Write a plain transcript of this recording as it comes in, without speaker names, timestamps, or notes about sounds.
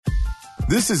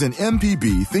This is an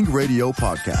MPB Think Radio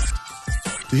podcast.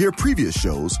 To hear previous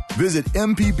shows, visit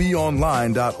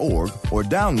mpbonline.org or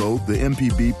download the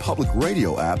MPB Public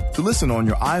Radio app to listen on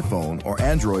your iPhone or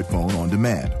Android phone on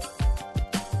demand.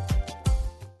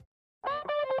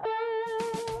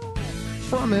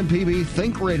 From MPB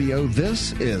Think Radio,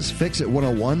 this is Fix It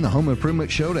 101, the home improvement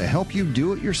show to help you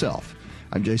do it yourself.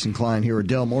 I'm Jason Klein here with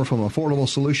Del Moore from Affordable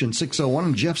Solutions 601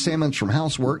 and Jeff Sammons from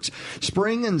Houseworks.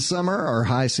 Spring and summer are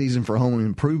high season for home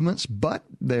improvements, but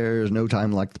there's no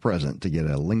time like the present to get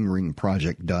a lingering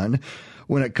project done.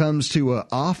 When it comes to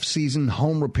off-season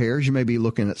home repairs, you may be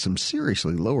looking at some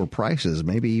seriously lower prices,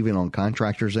 maybe even on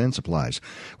contractors and supplies.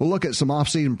 We'll look at some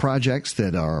off-season projects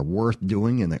that are worth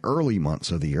doing in the early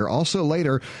months of the year. Also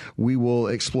later, we will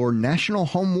explore National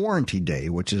Home Warranty Day,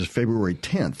 which is February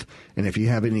 10th. And if you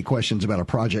have any questions about a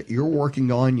project you're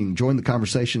working on, you can join the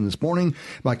conversation this morning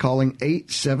by calling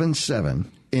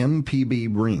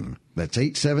 877-MPB-RING. That's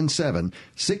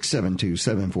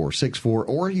 877-672-7464,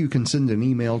 or you can send an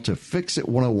email to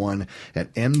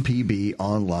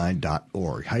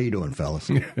fixit101@mpbonline.org. How you doing, fellas?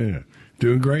 Yeah,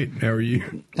 doing great. How are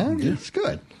you? It's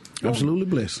good. Absolutely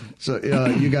blessed. So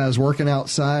you guys working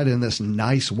outside in this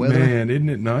nice weather? Man, isn't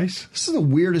it nice? This is the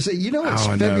weirdest thing. You know, it's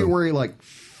February like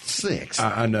 6th.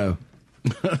 I know.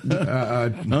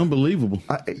 Unbelievable.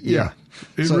 Yeah.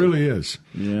 It really is.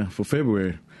 Yeah, for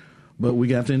February. But we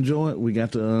got to enjoy it. We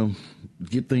got to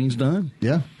get things done.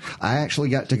 Yeah. I actually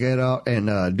got to get out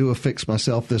and do a fix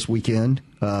myself this weekend.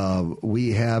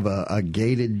 We have a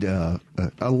gated a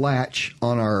latch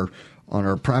on our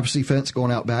privacy fence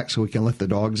going out back so we can let the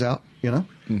dogs out, you know.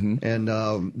 Mm-hmm. And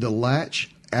the latch,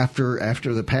 after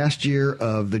the past year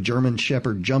of the German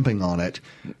Shepherd jumping on it,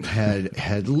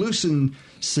 had loosened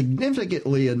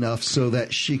significantly enough so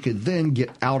that she could then get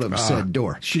out of said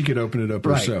door. She could open it up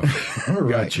herself.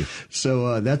 Right. Gotcha.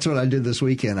 So that's what I did this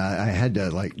weekend. I had to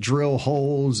like drill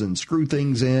holes and screw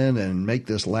things in and make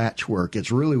this latch work.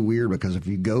 It's really weird because if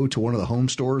you go to one of the home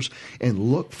stores and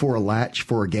look for a latch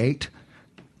for a gate,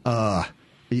 you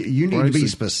need to be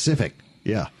specific.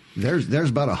 Yeah.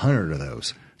 There's about 100 of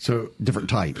those. So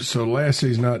different types. So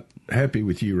Lassie's not happy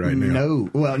with you right now.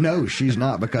 No, she's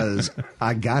not because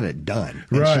I got it done.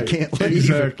 And right. She can't leave.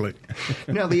 Exactly.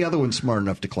 Now the other one's smart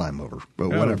enough to climb over, but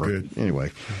whatever. Good.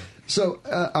 Anyway. So,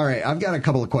 all right, I've got a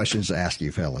couple of questions to ask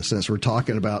you, fellas, since we're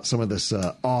talking about some of this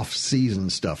off-season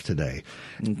stuff today.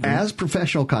 Mm-hmm. As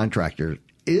professional contractors,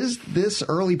 is this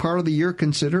early part of the year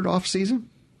considered off-season?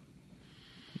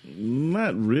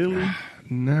 Not really.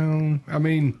 No. I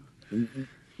mean,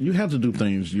 you have to do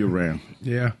things year-round.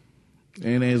 Yeah.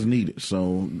 And as needed.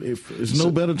 So if it's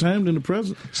no better time than the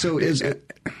present. So is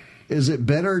it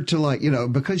better to, like, you know,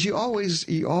 because you always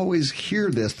hear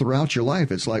this throughout your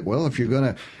life. It's like, well, if you're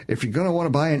gonna want to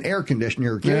buy an air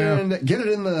conditioner, get it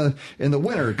in the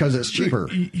winter because it's cheaper.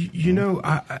 You know,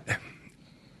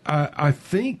 I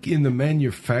think in the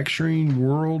manufacturing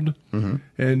world mm-hmm.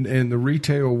 and the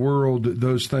retail world,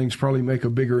 those things probably make a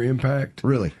bigger impact.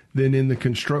 Really? Than in the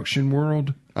construction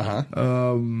world. Uh-huh.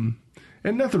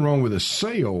 And nothing wrong with a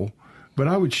sale, but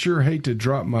I would sure hate to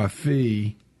drop my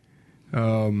fee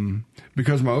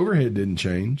because my overhead didn't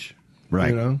change. Right.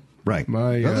 You know? Right.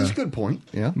 That's a good point.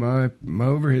 Yeah. My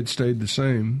overhead stayed the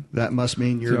same. That must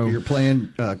mean you're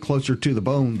playing closer to the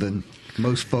bone than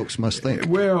most folks must think.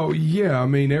 Well, yeah. I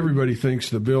mean, everybody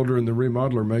thinks the builder and the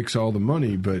remodeler makes all the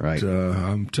money, but right.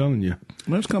 I'm telling you.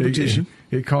 There's competition.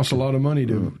 It costs a lot of money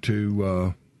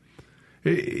to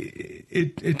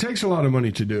It takes a lot of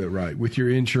money to do it right with your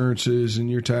insurances and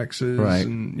your taxes. Right.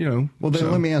 And, you know. Well, then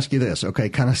let me ask you this. Okay,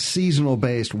 kind of seasonal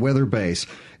based, weather based.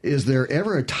 Is there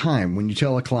ever a time when you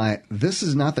tell a client, this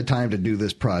is not the time to do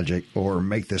this project or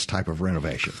make this type of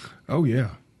renovation? Oh, yeah,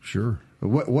 sure.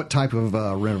 What type of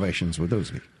renovations would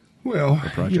those be? Well,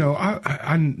 you know,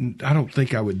 I don't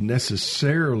think I would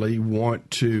necessarily want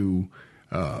to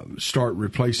start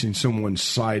replacing someone's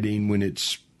siding when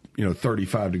it's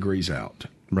 35 degrees out.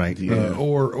 Right. Yeah.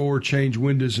 Or change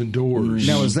windows and doors.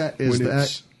 Now, is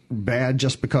that bad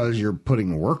just because you're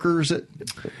putting workers at,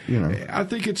 I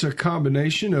think it's a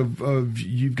combination of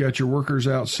you've got your workers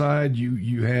outside,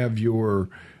 you have your,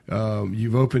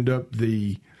 you've opened up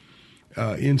the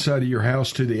inside of your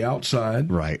house to the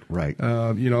outside. Right.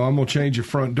 I'm going to change your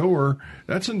front door.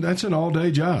 That's an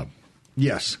all-day job.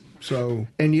 Yes. So,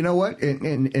 and you know what?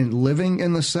 In living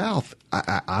in the South,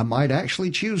 I might actually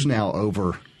choose now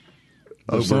over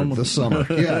the summer.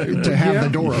 Yeah, to have the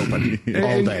door open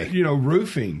all day.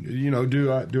 Roofing.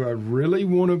 Do I really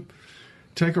want to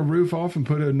take a roof off and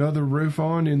put another roof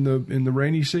on in the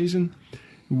rainy season?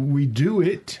 We do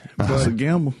it, but it's a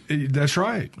gamble. That's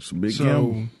right. It's a big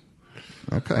gamble.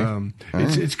 Okay.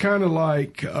 It's kind of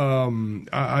like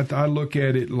I look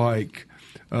at it like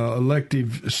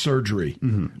elective surgery.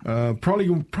 Probably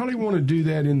want to do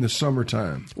that in the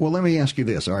summertime. Well, let me ask you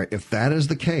this. All right, if that is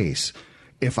the case,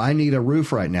 if I need a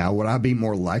roof right now, would I be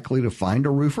more likely to find a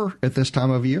roofer at this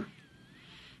time of year?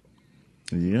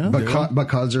 Yeah.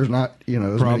 Because there's not,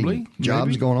 as many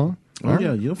jobs going on? Oh,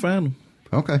 yeah, you'll find them.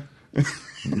 Okay.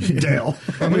 Dale.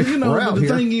 But the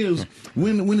thing is,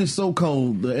 when it's so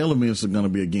cold, the elements are going to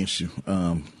be against you.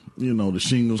 The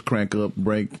shingles crack up,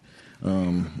 break.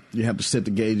 You have to set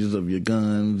the gauges of your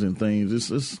guns and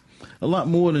things. It's a lot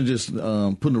more than just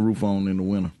putting a roof on in the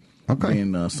winter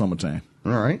in summertime.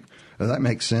 All right. Well, that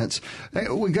makes sense. Hey,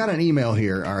 we got an email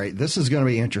here. All right. This is going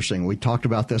to be interesting. We talked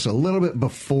about this a little bit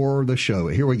before the show.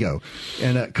 Here we go.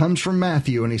 And it comes from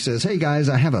Matthew, and he says, "Hey, guys,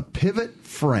 I have a pivot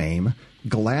frame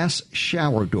glass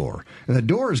shower door. And the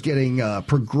door is getting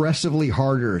progressively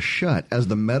harder to shut as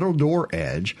the metal door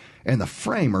edge and the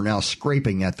frame are now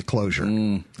scraping at the closure."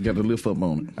 You got to lift up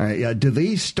on it. All right, do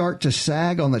these start to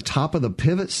sag on the top of the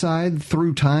pivot side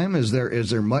through time? Is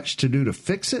there much to do to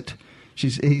fix it?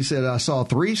 He said, "I saw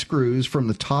 3 screws from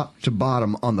the top to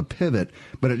bottom on the pivot,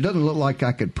 but it doesn't look like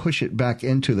I could push it back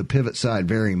into the pivot side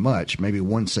very much, maybe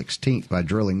 1/16 by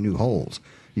drilling new holes."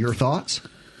 Your thoughts?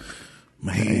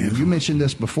 Man, you mentioned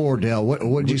this before, Dale.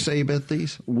 What did you say about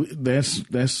these?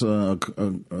 That's a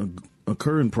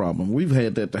current problem. We've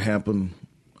had that to happen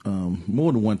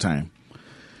more than one time.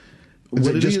 Is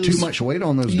it just too much weight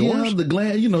on those doors? Yeah, the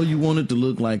glass, you want it to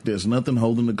look like there's nothing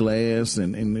holding the glass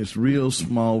and it's real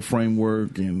small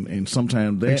framework and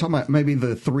sometimes that. You're talking about maybe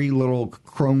the 3 little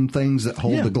chrome things that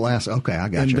hold the glass. Okay, I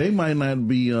got you. And they might not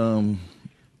be 10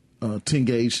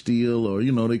 gauge steel or,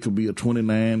 they could be a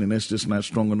 29 and that's just not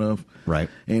strong enough. Right.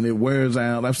 And it wears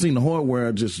out. I've seen the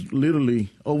hardware just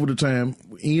literally over the time,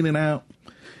 in and out.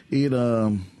 It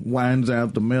winds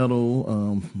out the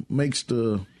metal, makes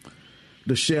the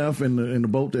shaft and the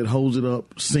bolt that holds it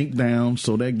up sink down,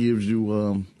 so that gives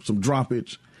you some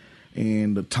droppage,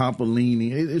 and the top of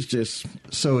leaning. It's just.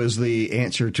 So is the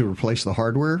answer to replace the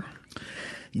hardware?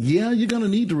 Yeah, you're going to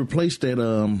need to replace that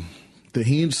the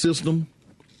hinge system,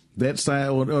 that side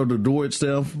or the door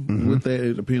itself. With that,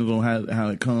 it depends on how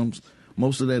it comes.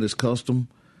 Most of that is custom.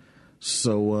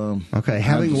 So okay,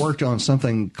 having worked on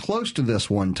something close to this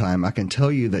one time, I can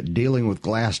tell you that dealing with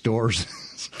glass doors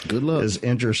good luck. Is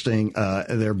interesting.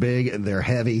 They're big, they're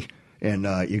heavy, and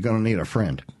you're going to need a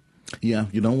friend. Yeah,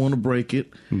 you don't want to break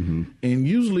it. And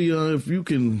usually, if you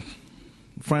can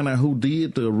find out who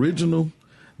did the original,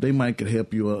 they might could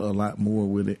help you a lot more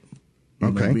with it.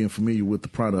 Being familiar with the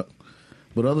product.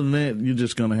 But other than that, you're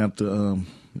just going to have to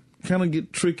kind of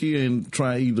get tricky and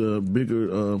try either a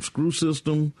bigger screw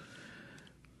system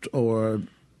or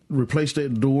replace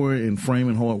that door and frame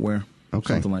and hardware.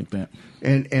 Okay. Something like that.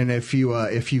 And if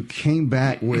you came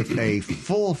back with a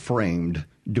full framed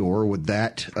door, would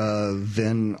that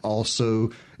then also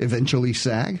eventually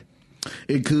sag?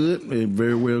 It could. It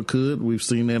very well could. We've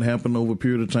seen that happen over a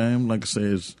period of time. Like I said,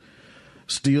 it's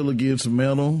steel against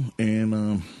metal,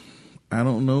 and I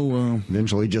don't know.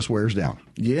 Eventually, just wears down.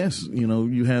 Yes, you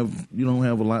don't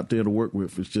have a lot there to work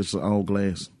with. It's just all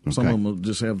glass. Okay. Some of them will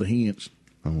just have the hinge.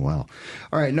 Oh, wow.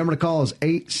 All right, number to call is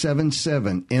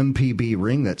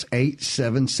 877-MPB-RING. That's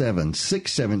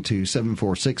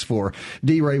 877-672-7464.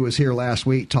 D-Ray was here last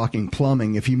week talking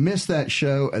plumbing. If you missed that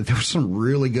show, there was some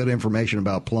really good information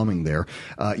about plumbing there.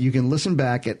 You can listen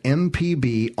back at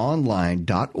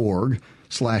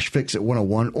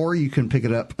mpbonline.org/fixit101, or you can pick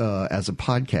it up as a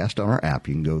podcast on our app.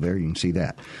 You can go there. You can see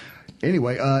that.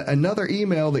 Anyway, another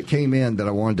email that came in that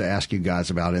I wanted to ask you guys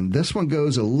about, and this one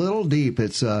goes a little deep.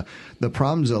 It's the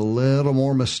problem's a little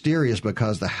more mysterious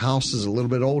because the house is a little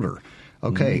bit older.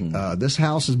 Okay, this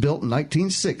house is built in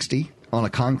 1960 on a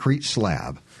concrete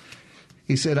slab.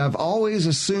 He said, "I've always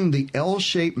assumed the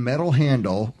L-shaped metal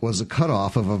handle was a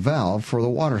cutoff of a valve for the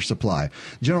water supply."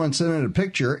 The gentleman sent in a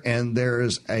picture, and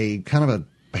there's a kind of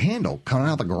a handle coming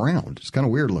out of the ground. It's kind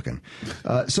of weird looking.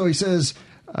 So he says,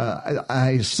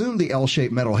 I assumed the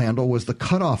L-shaped metal handle was the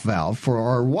cutoff valve for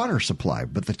our water supply,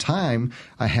 but the time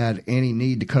I had any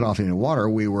need to cut off any water,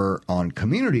 we were on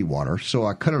community water, so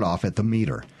I cut it off at the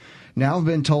meter. Now I've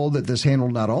been told that this handle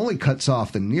not only cuts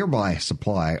off the nearby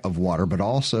supply of water, but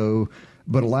allows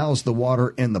the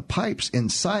water in the pipes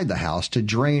inside the house to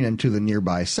drain into the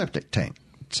nearby septic tank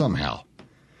somehow.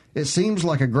 It seems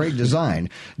like a great design.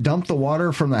 Dump the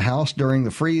water from the house during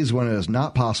the freeze when it is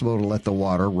not possible to let the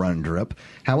water run drip.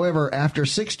 However, after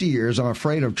 60 years, I'm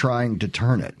afraid of trying to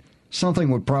turn it. Something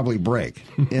would probably break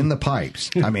in the pipes.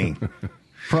 I mean,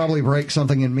 probably break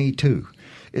something in me, too.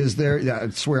 I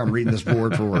swear I'm reading this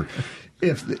word for word.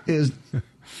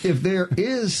 if there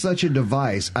is such a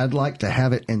device, I'd like to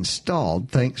have it installed.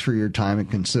 Thanks for your time and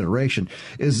consideration.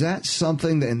 Is that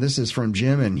something that, and this is from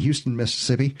Jim in Houston,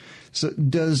 Mississippi. So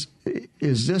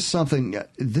is this something,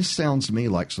 this sounds to me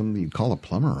like something you'd call a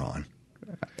plumber on.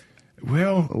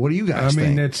 Well, what do you guys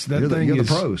think? You're the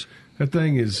pros. That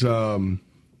thing is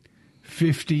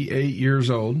 58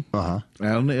 years old. Out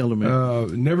in the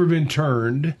element. Never been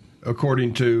turned,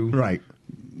 according to right.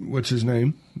 What's his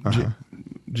name?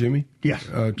 Jimmy?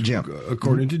 Yeah, Jim.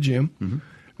 According to Jim. Mm-hmm.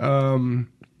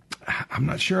 I'm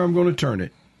not sure I'm going to turn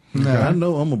it. No, I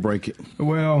know I'm going to break it.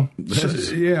 Well,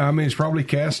 it's probably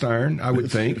cast iron, I would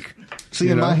think. See,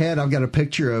 in my head, I've got a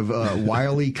picture of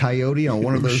Wile E. Coyote on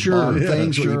one of those bar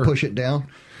things where you push it down.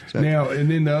 So. Now,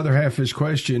 and then the other half of his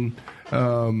question,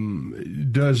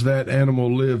 does that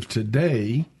animal live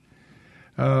today?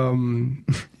 What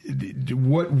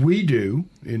we do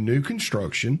in new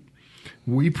construction,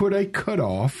 we put a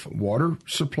cutoff, water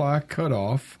supply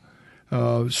cutoff,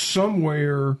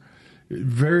 somewhere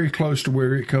very close to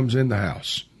where it comes in the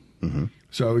house. Mm-hmm.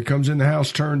 So it comes in the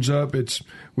house, turns up.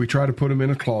 We try to put them in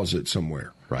a closet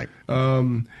somewhere. Right.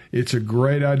 It's a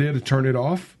great idea to turn it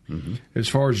off. Mm-hmm. As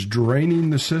far as draining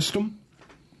the system,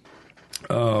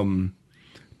 turn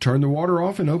the water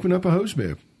off and open up a hose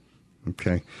bib.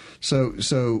 Okay.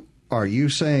 So are you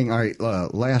saying, all right,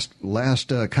 last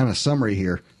kind of summary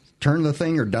here, turn the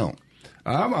thing or don't?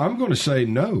 I'm going to say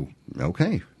no.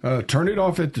 Okay. Turn it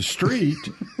off at the street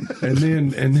and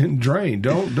then drain.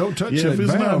 Don't touch that valve. If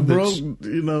it's not broke,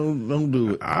 don't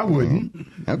do it. I wouldn't.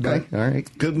 Okay. All right.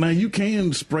 Because now you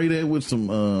can spray that with some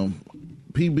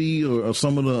PB or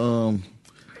some of the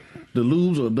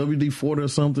lubes or WD-40 or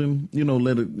something.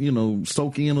 Let it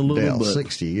soak in a little. But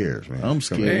 60 years, man. I'm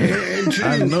scared. And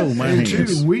I know my hands.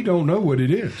 Two, we don't know what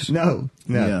it is. No.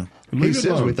 Yeah. He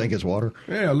says we think it's water.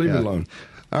 Yeah, leave it alone.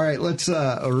 All right, let's,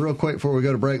 real quick before we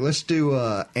go to break, let's do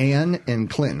Ann and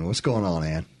Clinton. What's going on,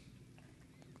 Ann?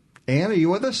 Ann, are you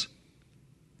with us?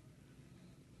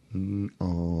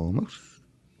 Almost.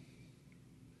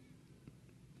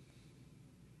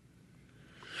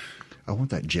 I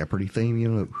want that Jeopardy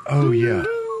theme, Oh, yeah.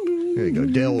 There you go.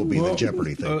 Dale will be the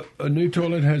Jeopardy theme. A new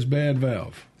toilet has bad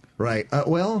valve. Right.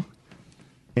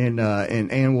 And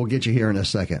Ann will get you here in a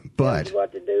second. But that's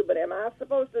what to do, but am I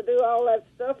supposed to do all that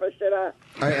stuff, or should I?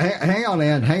 All right, hang on,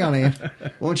 Ann.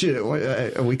 Won't you?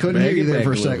 We couldn't hear you there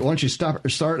for a second. Why don't you start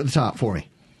at the top for me?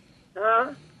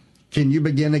 Huh? Can you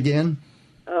begin again?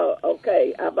 Oh,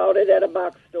 okay. I bought it at a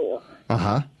box store.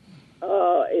 Uh-huh.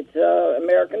 It's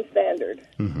American Standard.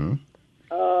 Mm-hmm.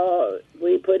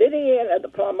 We put it in, the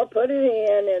plumber put it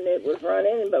in, and it was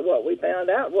running, but what we found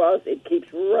out was it keeps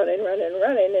running.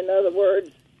 In other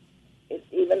words,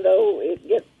 even though it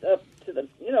gets up to the,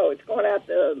 it's going out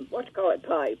the,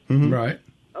 pipe. Mm-hmm. Right.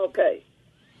 Okay.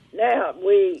 Now,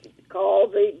 we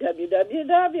called the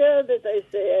WWW that they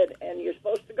said, and you're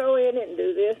supposed to go in and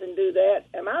do this and do that.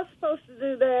 Am I supposed to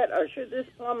do that, or should this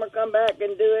plumber come back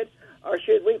and do it, or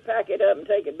should we pack it up and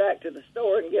take it back to the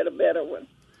store and get a better one?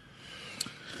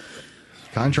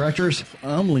 Contractors?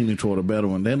 I'm leaning toward a better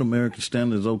one. That American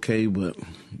Standard is okay, but,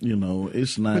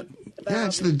 it's not. Yeah,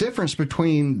 it's the difference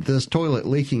between this toilet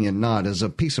leaking and not is a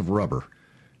piece of rubber.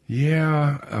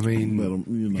 Yeah, I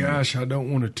mean, gosh, I don't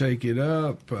want to take it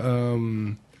up.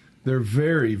 They're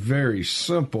very, very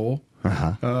simple.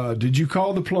 Uh-huh. Did you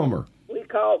call the plumber? We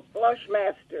called Flush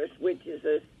Masters, which is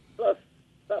a plus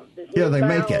something. Yeah, they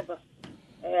make it.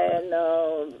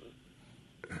 And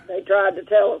they tried to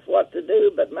tell us what to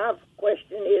do, but my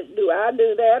question is, do I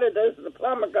do that, or does the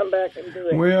plumber come back and do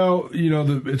it? Well,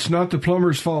 it's not the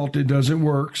plumber's fault it doesn't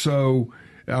work, so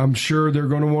I'm sure they're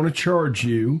going to want to charge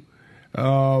you.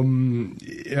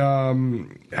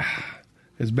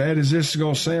 As bad as this is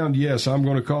going to sound, yes, I'm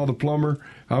going to call the plumber.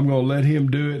 I'm going to let him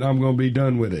do it. I'm going to be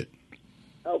done with it.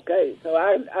 Okay, so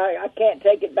I can't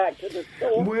take it back to the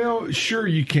store? Well, sure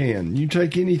you can. You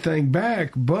take anything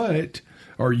back, but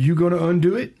are you going to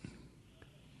undo it?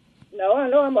 No, I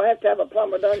know I'm going to have a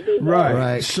plumber to undo that.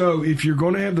 Right. So if you're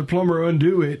going to have the plumber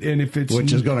undo it, and if it's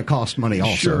which is going to cost money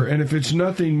also, sure, and if it's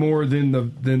nothing more than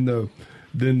the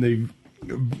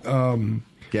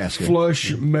gasket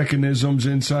flush mechanisms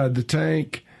inside the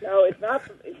tank. No, it's not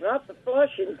the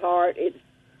flushing part. It's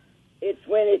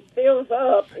when it fills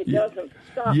up, it doesn't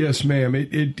stop. Yes, ma'am.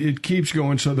 It keeps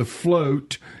going, so the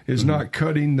float is not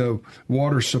cutting the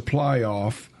water supply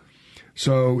off.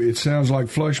 So it sounds like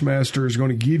Flushmaster is going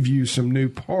to give you some new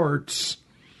parts.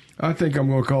 I think I'm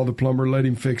going to call the plumber, let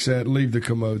him fix that, leave the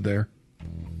commode there.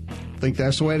 I think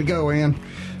that's the way to go, Ann.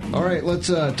 All right, let's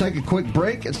take a quick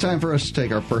break. It's time for us to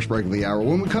take our first break of the hour.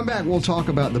 When we come back, we'll talk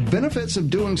about the benefits of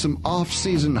doing some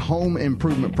off-season home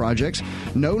improvement projects.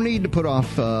 No need to put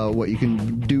off what you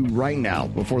can do right now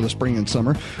before the spring and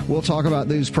summer. We'll talk about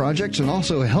these projects and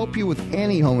also help you with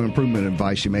any home improvement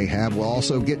advice you may have. We'll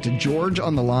also get to George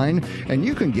on the line, and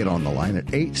you can get on the line at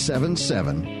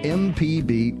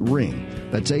 877-MPB-RING.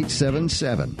 That's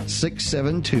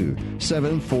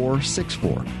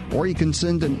 877-672-7464. Or you can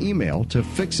send an email to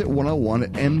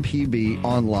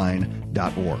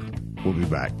fixit101@mpbonline.org. We'll be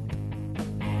back.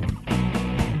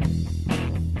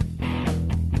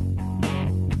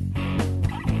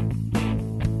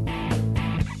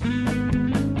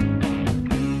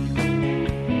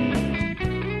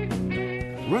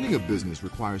 Running a business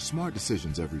requires smart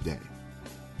decisions every day.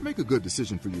 Make a good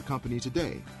decision for your company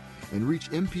today and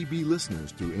reach MPB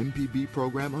listeners through MPB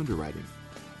program underwriting.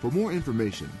 For more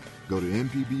information, go to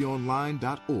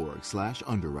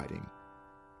mpbonline.org/underwriting.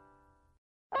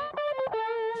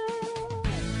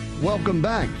 Welcome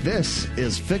back. This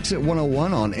is Fix It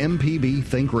 101 on MPB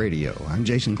Think Radio. I'm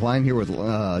Jason Klein here with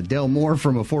Dale Moore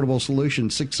from Affordable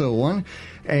Solutions 601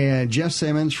 and Jeff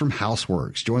Sammons from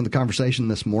Houseworks. Join the conversation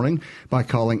this morning by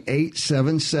calling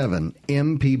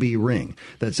 877-MPB-RING.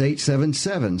 That's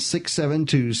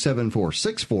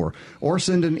 877-672-7464 or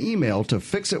send an email to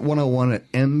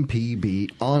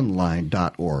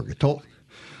fixit101@mpbonline.org. All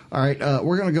right,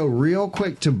 we're going to go real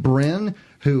quick to Bren,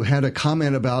 who had a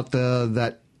comment about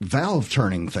that valve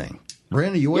turning thing.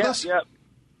 Brandon, are you with us? Yep.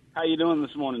 How you doing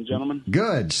this morning, gentlemen?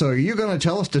 Good. So are you going to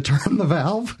tell us to turn the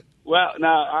valve? Well, no.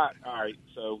 All right.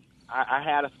 So I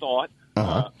had a thought.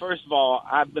 Uh-huh. First of all,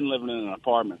 I've been living in an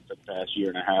apartment for the past year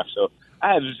and a half, so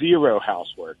I have zero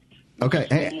housework. Okay,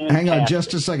 hang on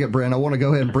just a second, Brent. I want to go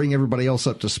ahead and bring everybody else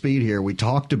up to speed here. We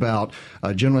talked about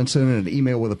a gentleman sending an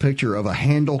email with a picture of a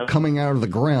handle coming out of the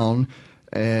ground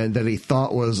and that he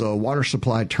thought was a water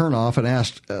supply turnoff and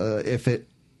asked if it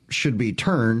should be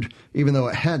turned, even though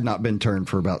it had not been turned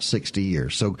for about 60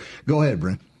 years. So go ahead,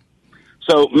 Brent.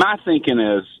 So my thinking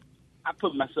is, I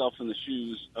put myself in the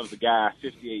shoes of the guy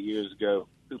 58 years ago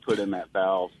who put in that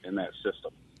valve in that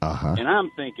system. Uh-huh. And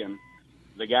I'm thinking,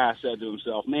 the guy said to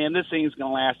himself, man, this thing's going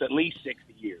to last at least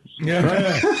 60 years. Yeah,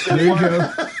 there you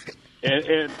go.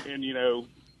 And you know,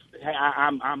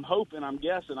 I'm hoping, I'm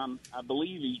guessing, I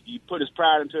believe he put his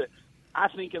pride into it. I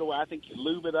think you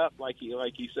lube it up like he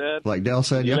said. Like Dell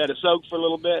said, you yeah. let it soak for a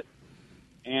little bit,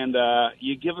 and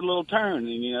you give it a little turn.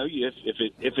 And you know,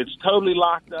 if it's totally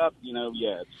locked up, you know,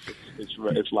 yeah,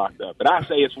 it's locked up. But I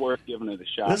say it's worth giving it a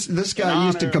shot. This guy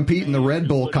used to compete in the Red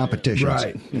Bull competitions.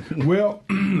 Right. Well,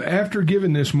 after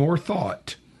giving this more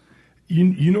thought,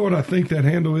 you know what I think that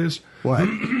handle is? What?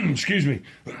 Excuse me.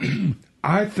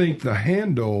 I think the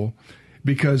handle,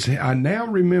 because I now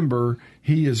remember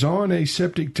he is on a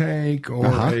septic tank or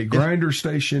a grinder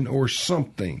station or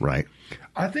something. Right.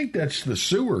 I think that's the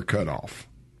sewer cutoff.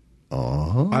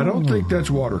 Oh. I don't think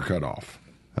that's water cutoff.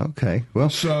 Okay.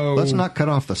 Well, so let's not cut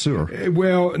off the sewer.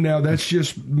 Well, now that's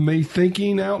just me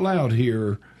thinking out loud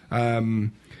here.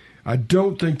 I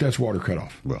don't think that's water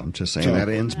cutoff. Well, I'm just saying that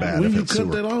ends bad. When if you it's cut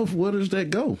sewer. that off, where does that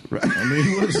go? Right. I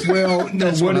mean, what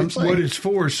it's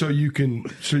for, so you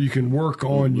can work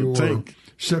on your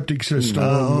septic system.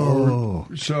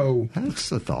 So that's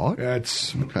the thought.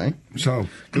 That's okay. So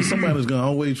because somebody's going to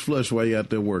always flush while you're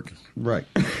out there working. Right.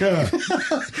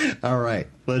 All right.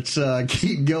 Let's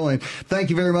keep going. Thank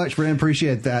you very much, Brent.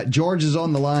 Appreciate that. George is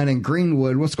on the line in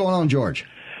Greenwood. What's going on, George?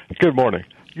 Good morning.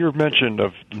 Your mention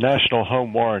of National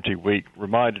Home Warranty Week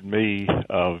reminded me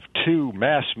of two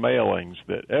mass mailings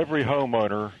that every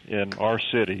homeowner in our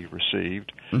city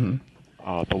received. Mm-hmm.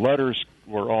 The letters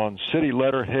were on city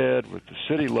letterhead with the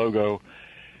city logo,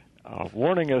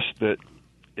 warning us that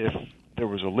if there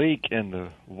was a leak in the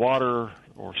water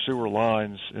or sewer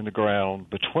lines in the ground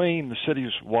between the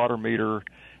city's water meter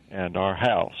and our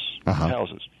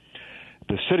houses,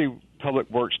 the city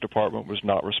Public Works Department was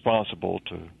not responsible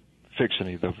to fix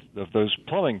any of those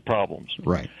plumbing problems.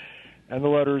 Right. And the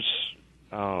letters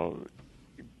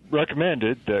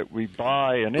recommended that we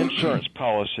buy an insurance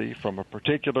policy from a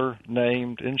particular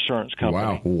named insurance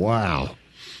company. Wow.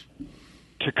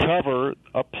 To cover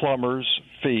a plumber's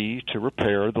fee to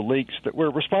repair the leaks that we're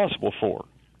responsible for.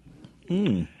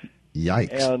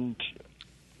 Yikes. And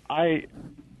I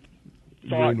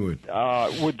thought,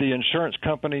 would the insurance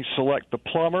company select the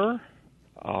plumber?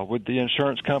 Would the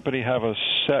insurance company have a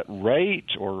set rate,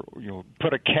 or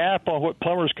put a cap on what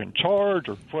plumbers can charge,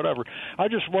 or whatever? I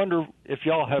just wonder if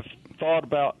y'all have thought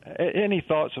about any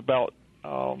thoughts about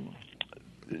an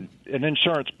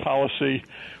insurance policy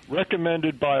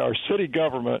recommended by our city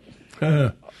government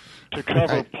to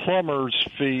cover plumbers'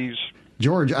 fees.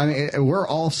 George, I mean, we're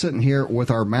all sitting here with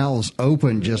our mouths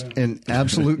open, just in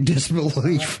absolute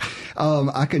disbelief.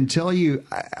 I can tell you,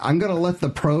 I'm going to let the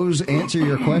pros answer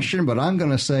your question, but I'm going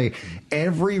to say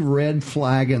every red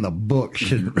flag in the book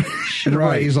should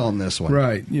raise on this one.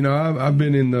 Right. You know, I've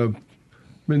been in the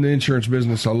insurance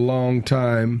business a long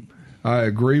time. I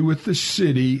agree with the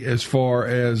city as far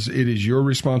as it is your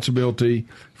responsibility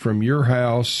from your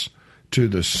house to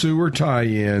the sewer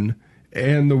tie-in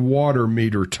and the water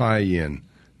meter tie-in.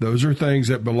 Those are things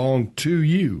that belong to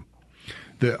you.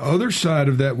 The other side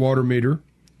of that water meter,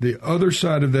 the other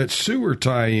side of that sewer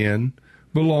tie-in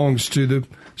belongs to the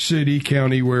city,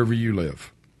 county, wherever you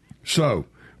live. So,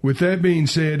 with that being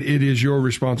said, it is your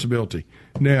responsibility.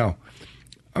 Now,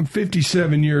 I'm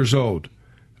 57 years old.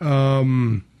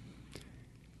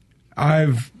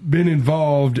 I've been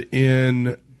involved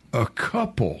in a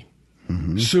couple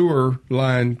sewer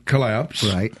line collapse.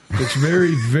 Right. It's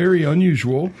very, very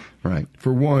unusual. Right.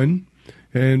 For one,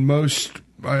 and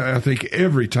I think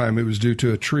every time it was due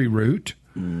to a tree root.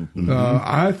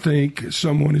 I think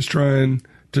someone is trying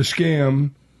to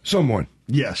scam someone.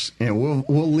 Yes, and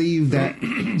we'll leave that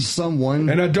someone.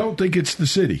 And I don't think it's the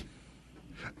city.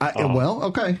 Well,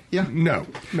 okay, yeah. No.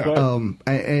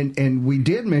 And we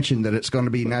did mention that it's going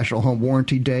to be National Home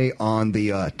Warranty Day on the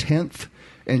 10th.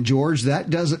 And, George, that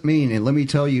doesn't mean, and let me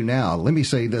tell you now, let me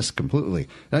say this completely,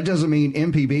 that doesn't mean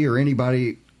MPB or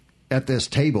anybody at this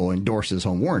table endorses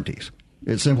home warranties.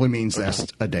 It simply means that's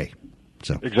a day.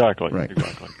 So Exactly. Right.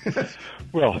 Exactly.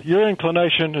 Well, your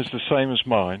inclination is the same as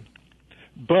mine,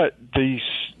 but the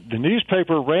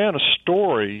newspaper ran a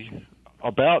story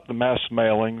about the mass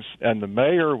mailings, and the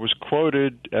mayor was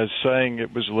quoted as saying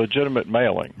it was a legitimate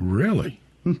mailing. Really?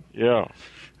 Yeah.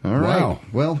 All right. Wow.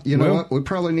 Well, you know what? We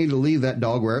probably need to leave that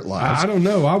dog where it lies. I don't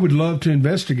know. I would love to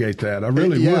investigate that. I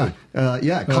really would.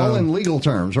 Call in legal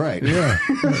terms, right? Yeah.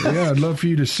 I'd love for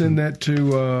you to send that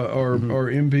to our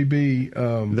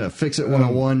MPB. The Fix It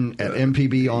 101 at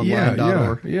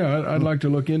mpbonline.org. Yeah, I'd like to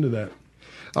look into that.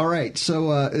 All right.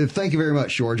 So thank you very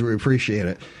much, George. We appreciate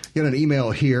it. Got an email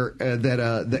here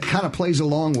that kind of plays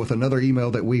along with another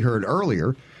email that we heard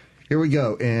earlier. Here we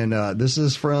go. And this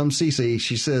is from Cece.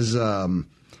 She says,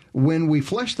 when we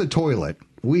flush the toilet,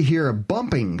 we hear a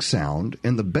bumping sound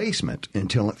in the basement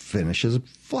until it finishes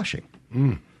flushing.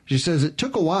 She says it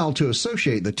took a while to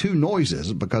associate the two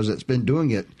noises because it's been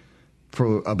doing it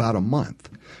for about a month.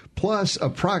 Plus,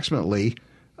 approximately,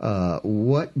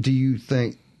 what do you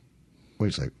think? Wait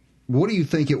a second. What do you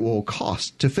think it will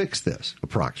cost to fix this,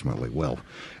 approximately? Well,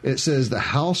 it says the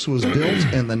house was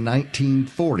built in the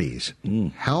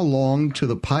 1940s. How long do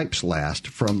the pipes last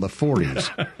from the 40s?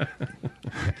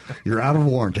 You're out of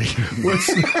warranty. What's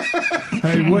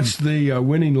the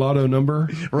winning lotto number?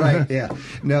 Right, yeah.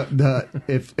 Now,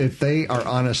 if they are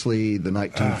honestly the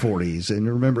 1940s, and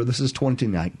remember, this is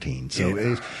 2019,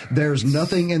 so there's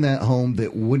nothing in that home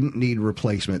that wouldn't need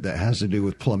replacement that has to do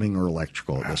with plumbing or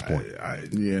electrical at this point.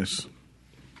 Yes.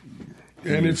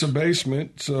 And it's a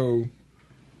basement, so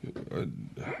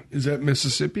is that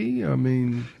Mississippi? I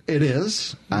mean, it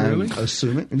is. Really? I'm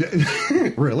assuming.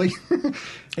 Really?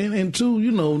 And two,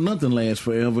 nothing lasts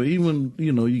forever. Even,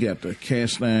 you got the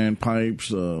cast iron pipes,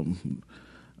 even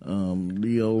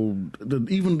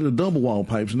the double wall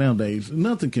pipes nowadays.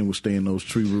 Nothing can withstand those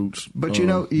tree roots. But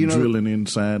drilling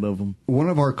inside of them. One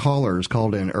of our callers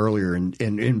called in earlier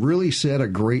and really said a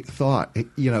great thought.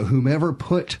 Whomever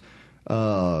put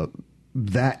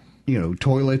that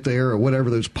toilet there or whatever,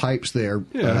 those pipes there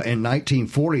in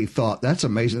 1940 thought, that's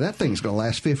amazing. That thing's going to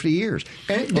last 50 years.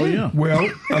 Yeah. Well,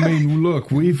 I mean,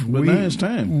 look, now it's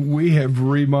time. We have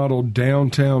remodeled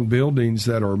downtown buildings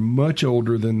that are much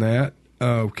older than that,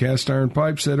 cast iron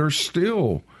pipes that are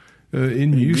still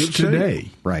in use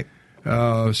today. Right.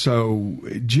 So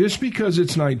just because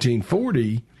it's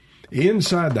 1940,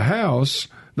 inside the house,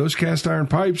 those cast iron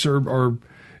pipes are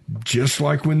just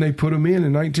like when they put them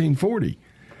in 1940.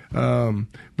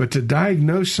 But to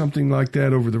diagnose something like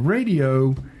that over the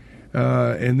radio,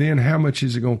 and then how much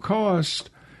is it going to cost?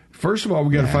 First of all,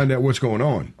 we got to find out what's going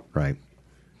on. Right.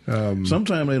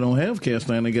 Sometimes they don't have cast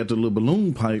iron. They got the little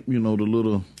balloon pipe, the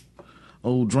little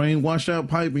old drain washout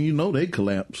pipe, and they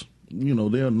collapse.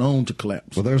 They're known to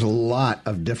collapse. Well, there's a lot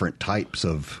of different types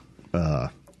of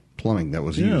plumbing that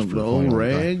was used for the old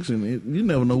rags, and you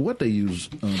never know what they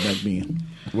used back then.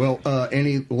 Well,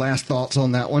 any last thoughts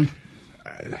on that one?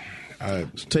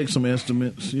 Take some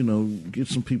estimates, get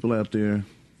some people out there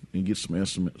and get some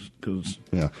estimates, because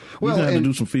we have to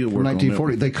do some field work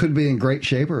 1940, on that. They could be in great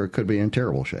shape or it could be in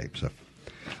terrible shape. So,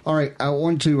 All right, I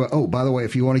want to, by the way,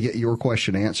 if you want to get your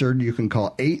question answered, you can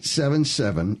call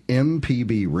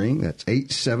 877-MPB-RING. That's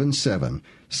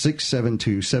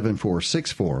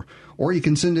 877-672-7464. Or you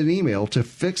can send an email to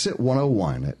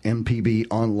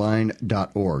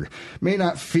fixit101@mpbonline.org. May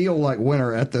not feel like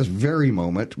winter at this very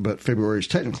moment, but February is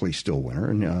technically still winter.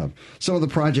 And some of the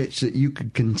projects that you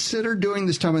could consider doing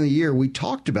this time of the year, we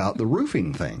talked about the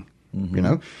roofing thing. Mm-hmm. You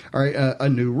know, all right, a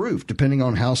new roof, depending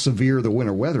on how severe the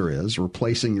winter weather is,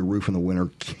 replacing your roof in the winter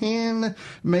can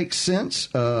make sense.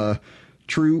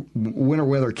 True, winter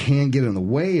weather can get in the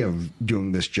way of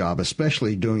doing this job,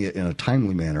 especially doing it in a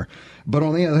timely manner. But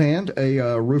on the other hand,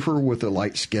 a roofer with a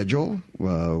light schedule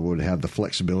would have the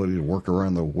flexibility to work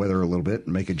around the weather a little bit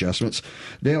and make adjustments.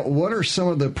 Dale, what are some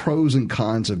of the pros and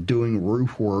cons of doing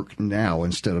roof work now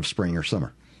instead of spring or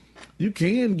summer? You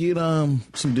can get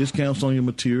some discounts on your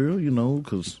material, you know,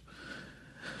 because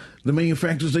the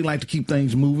manufacturers, they like to keep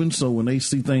things moving. So when they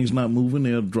see things not moving,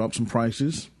 they'll drop some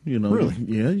prices, you know. Really?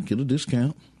 Yeah, you get a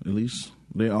discount. At least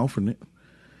they're offering it.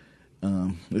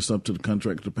 It's up to the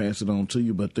contractor to pass it on to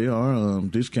you, but there are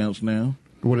discounts now.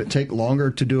 Would it take longer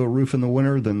to do a roof in the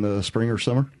winter than the spring or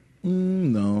summer?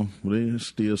 No, they're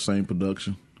still same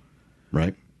production.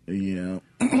 Right. Yeah.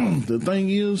 The thing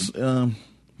is,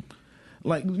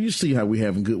 like, you see how we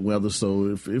having good weather,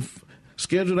 so if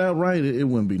scheduled out right, it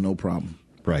wouldn't be no problem.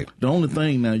 Right. The only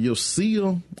thing now, your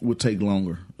seal would take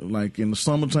longer. Like in the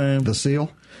summertime. The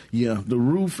seal? Yeah. The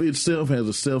roof itself has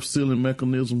a self-sealing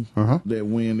mechanism that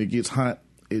when it gets hot,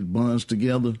 it bonds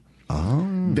together.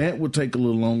 Oh. That would take a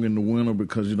little longer in the winter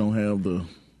because you don't have the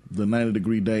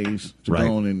 90-degree days to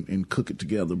go on and cook it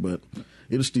together, but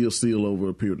it'll still seal over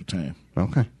a period of time.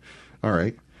 Okay. All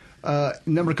right.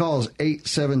 Number to call is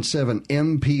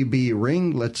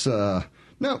 877-MPB-RING. Let's not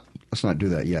do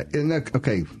that yet.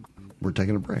 Okay, we're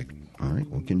taking a break. All right,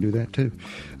 we can do that too.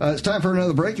 It's time for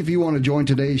another break. If you want to join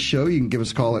today's show, you can give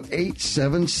us a call at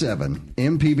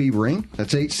 877-MPB-RING.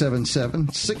 That's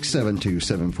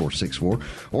 877-672-7464.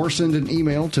 Or send an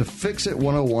email to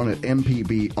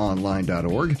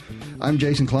fixit101@mpbonline.org. I'm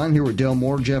Jason Klein here with Del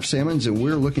Moore, Jeff Sammons, and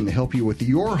we're looking to help you with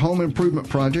your home improvement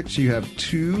projects. You have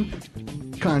two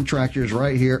contractors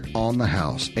right here on the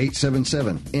house.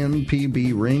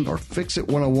 877-MPB-RING or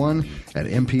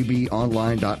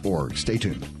fixit101@mpbonline.org. Stay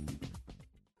tuned.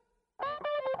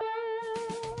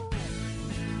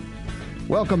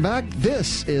 Welcome back.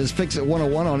 This is Fix It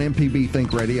 101 on MPB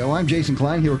Think Radio. I'm Jason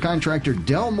Klein here with contractor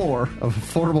Del Moore of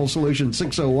Affordable Solutions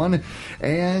 601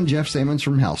 and Jeff Sammons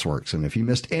from Houseworks. And if you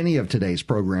missed any of today's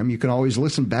program, you can always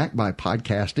listen back by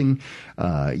podcasting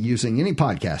using any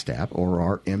podcast app or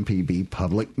our MPB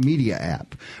Public Media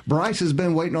app. Bryce has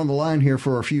been waiting on the line here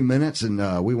for a few minutes, and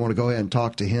we want to go ahead and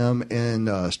talk to him in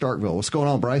Starkville. What's going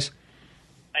on, Bryce?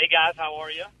 Hey, guys. How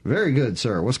are you? Very good,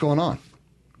 sir. What's going on?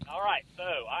 All right. So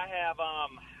I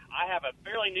have a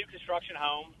fairly new construction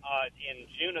home. In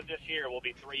June of this year, will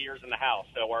be 3 years in the house.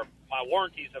 So my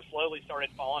warranties have slowly started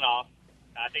falling off.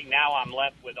 I think now I'm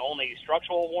left with only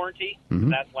structural warranty. Mm-hmm.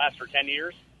 That lasts for 10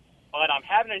 years. But I'm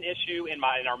having an issue in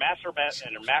our master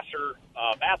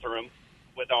bathroom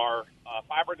with our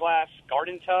fiberglass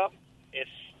garden tub. It's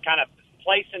kind of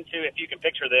placed into, if you can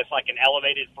picture this, like an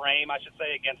elevated frame, I should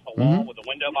say, against the wall with a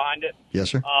window behind it.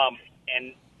 Yes, sir.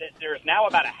 And there's now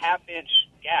about a half-inch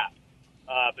gap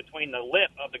between the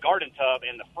lip of the garden tub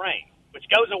and the frame, which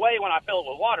goes away when I fill it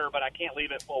with water, but I can't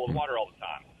leave it full with water all the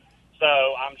time. So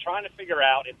I'm trying to figure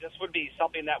out if this would be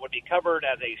something that would be covered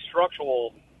as a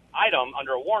structural item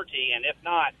under a warranty, and if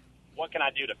not, what can I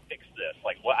do to fix this?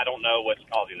 I don't know what's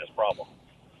causing this problem.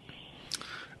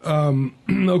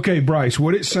 Okay, Bryce,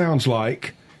 what it sounds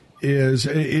like is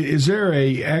there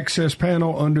a access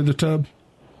panel under the tub?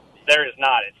 There is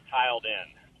not. It's tiled in.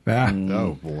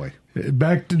 Oh, boy.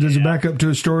 Does it back up to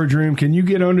a storage room? Can you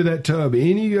get under that tub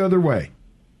any other way?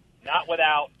 Not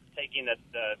without taking the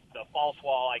false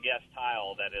wall, I guess,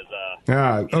 tile that is...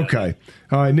 okay.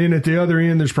 All right, and then at the other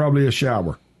end, there's probably a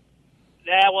shower.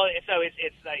 Yeah, well, so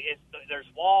there's there's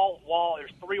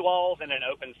three walls and an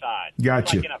open side.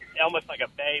 Gotcha. It's like almost like a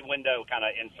bay window kind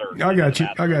of insert. I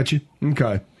got you.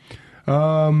 Okay.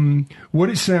 What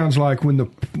it sounds like when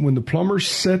the plumbers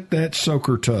set that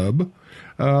soaker tub,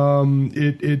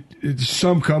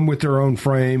 some come with their own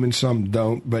frame and some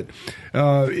don't, but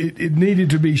it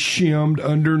needed to be shimmed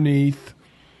underneath.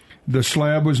 The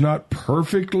slab was not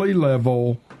perfectly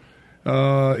level.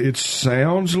 It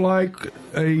sounds like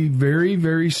a very,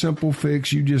 very simple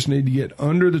fix. You just need to get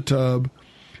under the tub.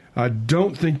 I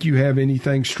don't think you have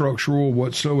anything structural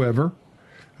whatsoever.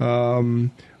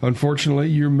 Unfortunately,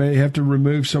 you may have to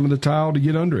remove some of the tile to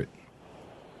get under it.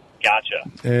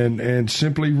 Gotcha. And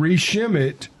simply re-shim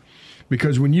it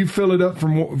because when you fill it up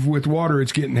with water,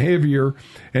 it's getting heavier,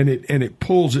 and it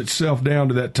pulls itself down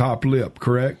to that top lip.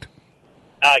 Correct?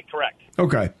 Correct.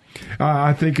 Okay.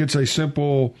 I think it's a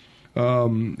simple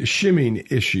shimming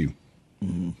issue.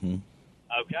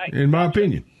 Okay. In my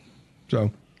opinion. So.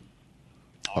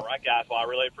 All right, guys. Well, I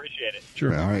really appreciate it.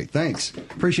 Sure. All right. Thanks.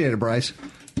 Appreciate it, Bryce.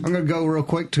 I'm going to go real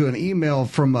quick to an email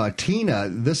from Tina.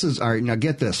 This is, all right, now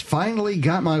get this. Finally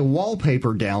got my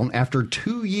wallpaper down after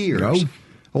 2 years. Oh.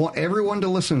 I want everyone to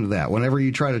listen to that whenever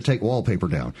you try to take wallpaper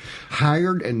down.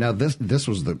 Hired, and now this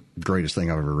was the greatest thing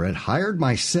I've ever read, hired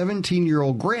my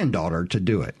 17-year-old granddaughter to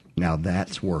do it. Now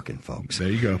that's working, folks. There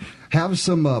you go. Have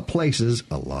some places,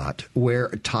 a lot, where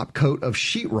a top coat of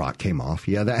sheetrock came off.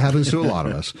 Yeah, that happens to a lot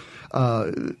of us.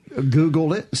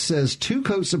 Googled it. Says 2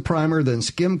 coats of primer, then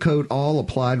skim coat, all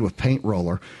applied with paint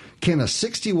roller. Can a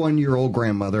 61-year-old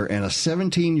grandmother and a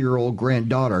 17-year-old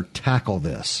granddaughter tackle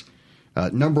this?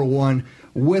 Number one,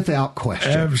 without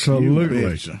question.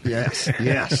 Absolutely.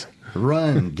 Yes.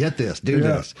 Run, get this, do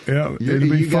this. Yeah,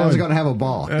 you guys are going to have a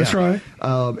ball. That's right.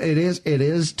 It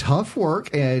is tough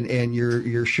work, and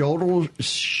your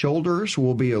shoulders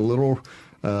will be a little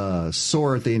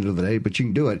sore at the end of the day, but you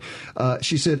can do it.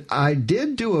 She said, I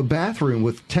did do a bathroom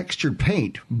with textured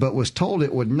paint, but was told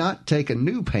it would not take a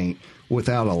new paint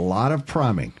without a lot of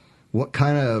priming. What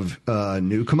kind of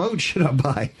new commode should I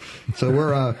buy? So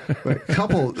we're a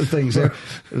couple of things there.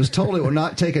 It was told it would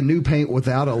not take a new paint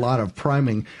without a lot of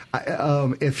priming.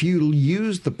 If you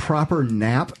use the proper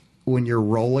nap when you're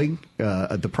rolling,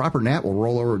 the proper nap will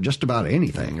roll over just about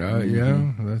anything.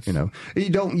 That's... you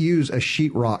don't use a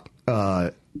sheetrock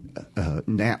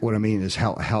nap. What I mean is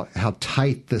how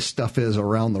tight this stuff is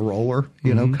around the roller.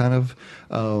 Kind of.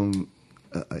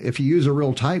 If you use a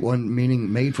real tight one,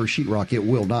 meaning made for sheetrock, it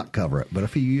will not cover it. But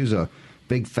if you use a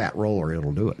big fat roller,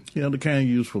 it'll do it. Yeah, the kind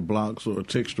used for blocks or a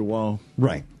texture wall.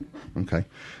 Right. Okay.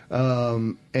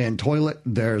 And toilet,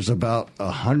 there's about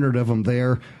 100 of them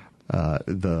there.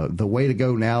 The way to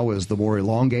go now is the more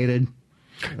elongated.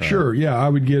 Sure. Yeah, I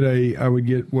would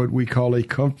get what we call a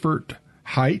comfort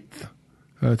height.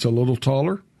 It's a little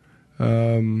taller.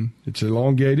 It's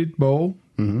elongated bowl,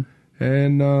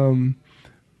 and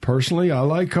personally, I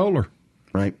like Kohler.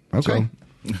 Right. Okay.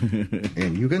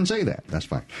 And you can say that. That's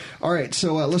fine. All right.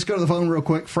 So let's go to the phone real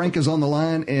quick. Frank is on the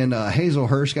line, and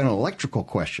Hazelhurst got an electrical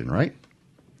question, right?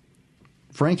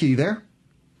 Frank, are you there?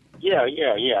 Yeah.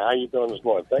 How you doing this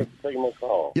morning? Thanks for taking my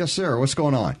call. Yes, sir. What's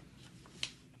going on?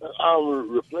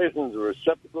 I'm replacing the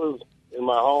receptacles in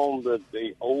my home that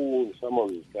they old. Some of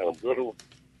them is kind of brittle,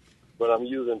 but I'm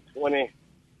using 20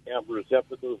 amp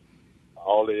receptacles.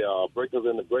 All the breakers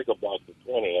in the breaker box are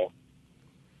 20 amp,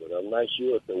 but I'm not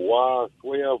sure if the wire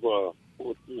 12 or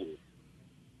 14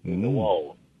 in the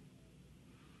wall.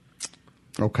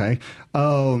 Okay.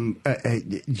 Do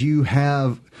you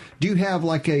have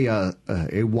like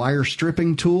a wire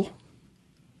stripping tool?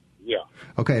 Yeah.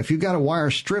 Okay. If you've got a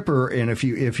wire stripper, and if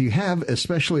you have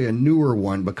especially a newer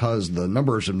one, because the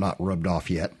numbers have not rubbed off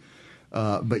yet,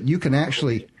 but you can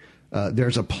actually.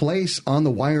 There's a place on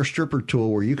the wire stripper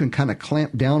tool where you can kind of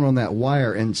clamp down on that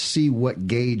wire and see what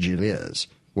gauge it is,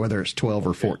 whether it's 12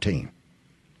 or 14.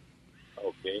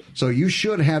 Okay. So you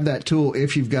should have that tool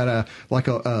if you've got a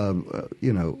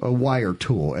wire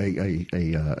tool, a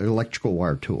electrical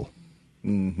wire tool.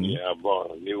 Mm-hmm. Yeah, I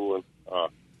bought a new one.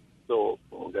 So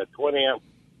that 20 amp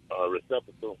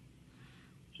receptacle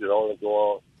should only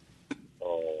go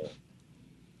on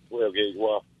 12 gauge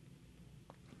wire.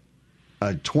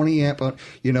 20 amp.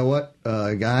 You know what,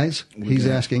 guys? He's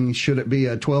asking, should it be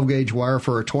a 12 gauge wire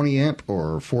for a 20 amp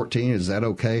or 14? Is that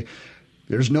okay?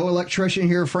 There's no electrician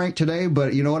here, Frank, today,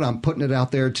 but you know what? I'm putting it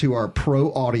out there to our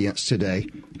pro audience today,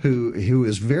 who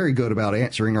is very good about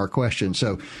answering our questions.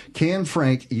 So, can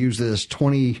Frank use this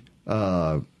 20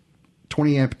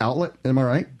 amp outlet? Am I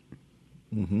right?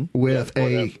 Mm-hmm. With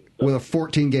a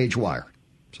 14 gauge wire.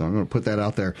 So I'm going to put that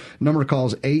out there. Number to call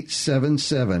is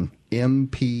 877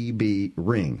 MPB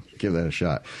ring. Give that a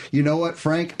shot. You know what,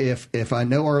 Frank? If I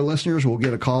know our listeners, we'll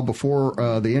get a call before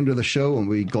the end of the show, and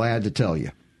we'll be glad to tell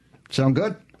you. Sound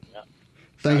good? Yeah.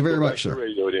 Thank you very much, sir.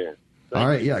 All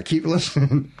right, yeah, keep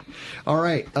listening. All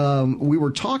right, we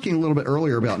were talking a little bit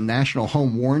earlier about National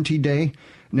Home Warranty Day.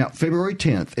 Now, February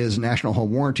 10th is National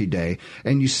Home Warranty Day,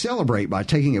 and you celebrate by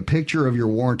taking a picture of your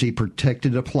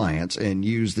warranty-protected appliance and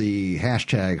use the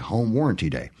hashtag Home Warranty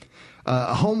Day.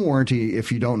 A home warranty,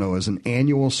 if you don't know, is an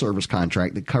annual service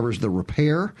contract that covers the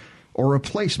repair or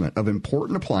replacement of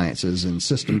important appliances and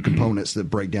system components that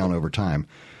break down over time.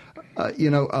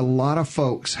 A lot of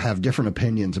folks have different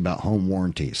opinions about home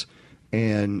warranties,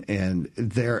 and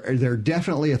they're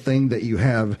definitely a thing that you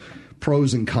have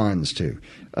pros and cons to.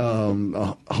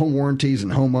 Home warranties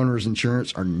and homeowners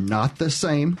insurance are not the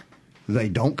same. They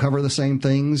don't cover the same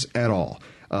things at all.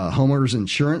 Homeowners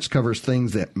insurance covers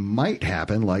things that might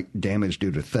happen, like damage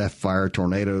due to theft, fire,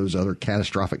 tornadoes, other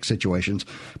catastrophic situations.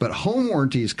 But home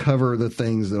warranties cover the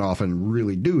things that often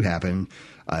really do happen.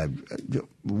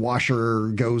 Washer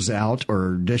goes out,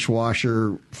 or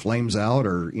dishwasher flames out,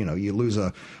 or you lose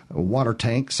a water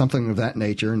tank, something of that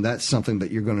nature, and that's something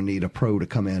that you're going to need a pro to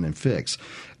come in and fix.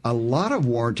 A lot of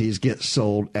warranties get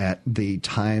sold at the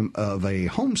time of a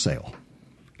home sale.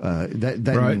 That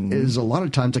right. is a lot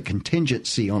of times a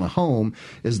contingency on a home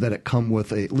is that it come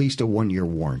with at least a 1-year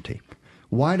warranty.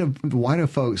 Why do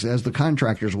folks, as the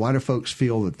contractors, why do folks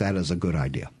feel that is a good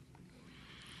idea?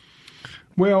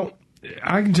 Well,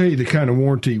 I can tell you the kind of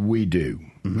warranty we do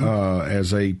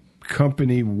as a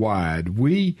company wide.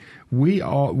 We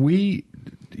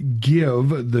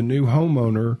give the new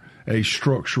homeowner a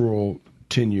structural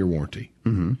 10-year warranty.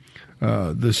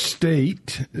 Mm-hmm. The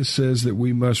state says that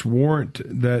we must warrant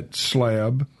that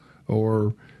slab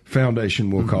or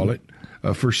foundation, we'll call it,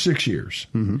 for 6 years.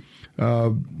 Mm-hmm.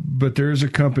 But there is a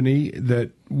company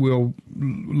that will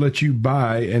let you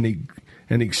buy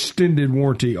an extended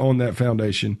warranty on that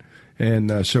foundation,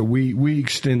 and so we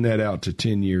extend that out to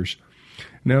 10 years.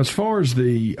 Now, as far as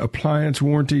the appliance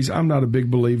warranties, I'm not a big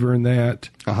believer in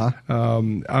that. Uh-huh.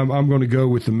 I'm going to go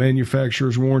with the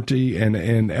manufacturer's warranty,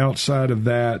 and outside of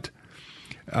that,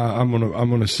 I'm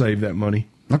going to save that money.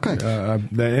 Okay.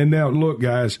 And now, look,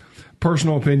 guys,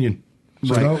 personal opinion.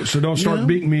 So right. Don't start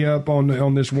beating me up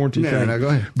on this warranty thing. No, go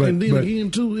ahead. And then again,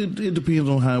 too, it depends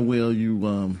on how well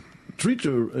you treat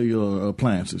your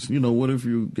appliances. What if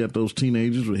you got those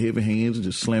teenagers with heavy hands and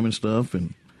just slamming stuff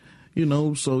and.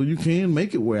 So you can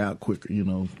make it wear out quicker,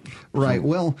 Right. So.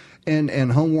 Well,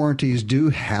 and home warranties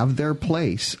do have their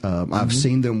place. I've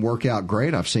seen them work out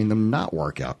great. I've seen them not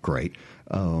work out great.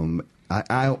 I'll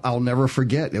never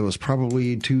forget. It was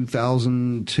probably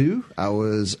 2002. I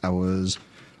was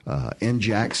in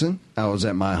Jackson. I was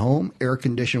at my home. Air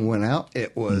condition went out.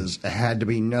 It had to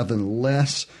be nothing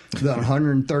less than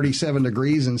 137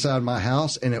 degrees inside my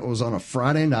house, and it was on a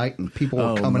Friday night, and people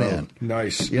were coming in.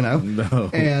 Nice, No.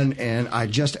 And I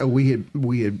just we had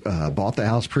bought the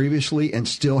house previously and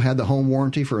still had the home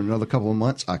warranty for another couple of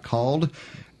months. I called,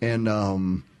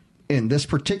 and in this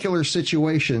particular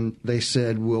situation, they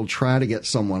said, we'll try to get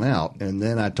someone out. And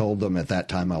then I told them at that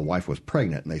time my wife was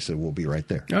pregnant, and they said, we'll be right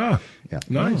there. Ah, yeah.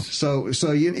 Nice. So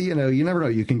you never know.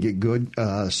 You can get good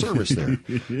service there.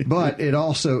 But it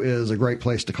also is a great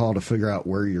place to call to figure out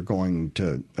where you're going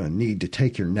to need to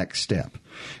take your next step.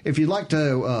 If you'd like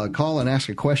to call and ask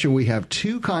a question, we have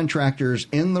 2 contractors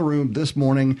in the room this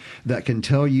morning that can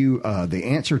tell you the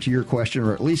answer to your question,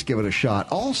 or at least give it a shot.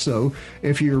 Also,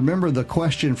 if you remember the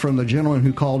question from the gentleman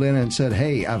who called in and said,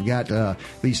 hey, I've got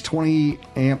these 20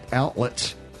 amp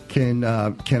outlets. Can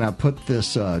I put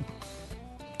this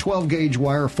 12-gauge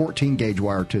wire, 14-gauge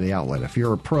wire to the outlet? If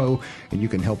you're a pro, and you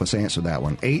can help us answer that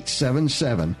one,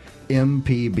 877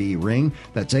 MPB ring.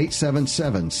 That's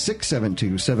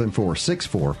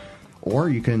 877-672-7464. Or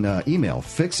you can email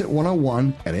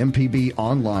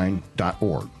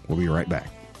fixit101@mpbonline.org. We'll be right back.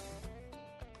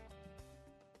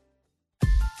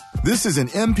 This is an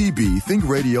MPB Think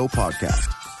Radio podcast.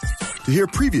 To hear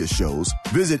previous shows,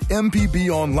 visit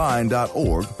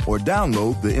mpbonline.org or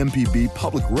download the MPB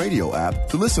Public Radio app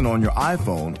to listen on your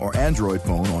iPhone or Android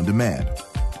phone on demand.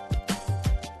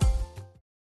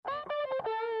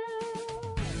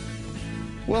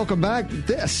 Welcome back.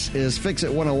 This is Fix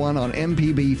It 101 on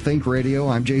MPB Think Radio.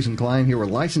 I'm Jason Klein here with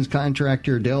licensed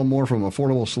contractor Dale Moore from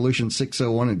Affordable Solutions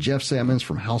 601 and Jeff Sammons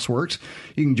from Houseworks.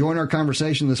 You can join our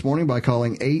conversation this morning by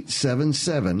calling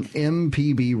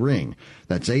 877-MPB-RING.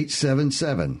 That's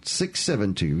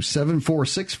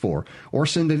 877-672-7464, or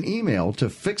send an email to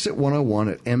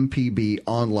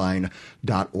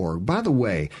fixit101@mpbonline.org. By the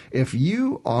way, if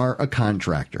you are a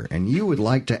contractor and you would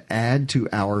like to add to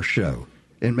our show,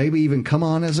 and maybe even come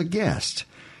on as a guest,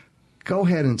 go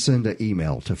ahead and send an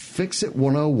email to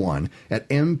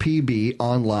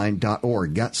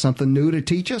fixit101@mpbonline.org. Got something new to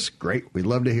teach us? Great. We'd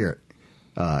love to hear it.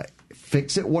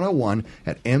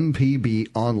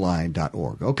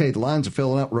 Fixit101@mpbonline.org. Okay, the lines are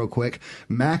filling up real quick.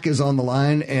 Mac is on the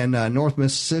line in North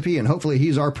Mississippi, and hopefully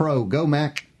he's our pro. Go,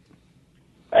 Mac.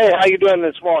 Hey, how you doing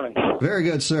this morning? Very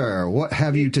good, sir. What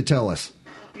have you to tell us?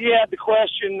 Yeah, the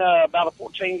question about a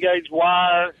 14-gauge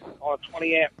wire on a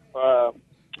 20-amp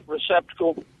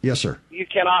receptacle. Yes, sir. You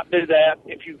cannot do that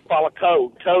if you follow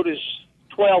code. Code is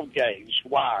 12-gauge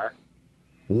wire.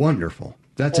 Wonderful.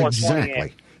 That's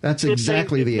exactly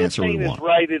the answer we want. 15 is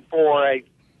rated for a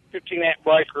 15-amp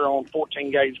breaker on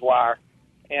 14-gauge wire,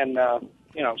 And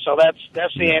so that's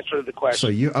the answer to the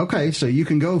question. So you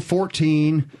can go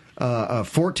 14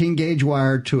 gauge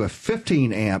wire to a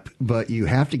 15 amp, but you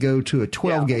have to go to a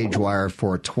 12 gauge wire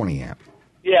for a 20 amp.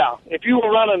 Yeah, if you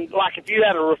were running, like if you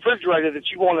had a refrigerator that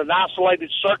you wanted an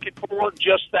isolated circuit for,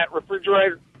 just that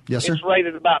refrigerator, yes, sir. It's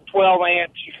rated about 12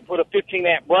 amps. You can put a 15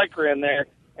 amp breaker in there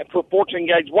and put 14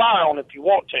 gauge wire on if you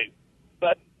want to.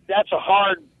 But that's a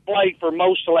hard play for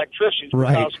most electricians,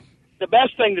 because the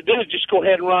best thing to do is just go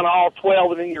ahead and run all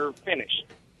 12 and then you're finished.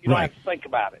 You don't have to think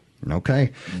about it.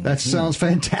 Okay. That sounds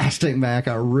fantastic, Mac.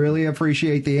 I really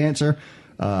appreciate the answer.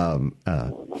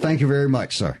 Thank you very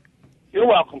much, sir. You're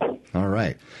welcome. All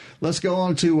right. Let's go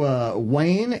on to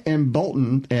Wayne in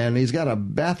Bolton, and he's got a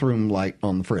bathroom light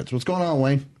on the fritz. What's going on,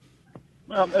 Wayne?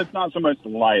 Well, it's not so much the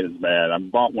light is bad. I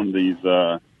bought one of these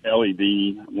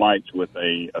LED lights with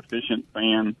a efficient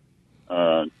fan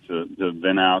to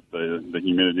vent out the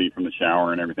humidity from the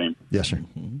shower and everything. Yes, sir.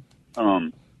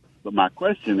 But my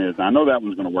question is, I know that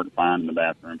one's going to work fine in the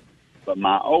bathroom, but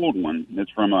my old one, it's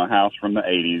from a house from the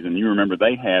 80s, and you remember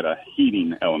they had a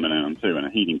heating element in them, too, and a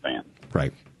heating fan.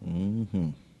 Right.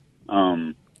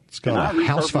 Mm-hmm. It's called a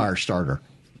house fire starter.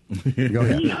 Go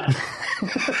ahead.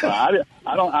 I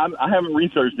haven't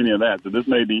researched any of that, so that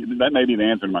may be the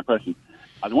answer to my question.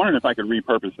 I was wondering if I could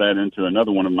repurpose that into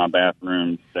another one of my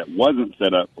bathrooms that wasn't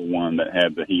set up for one that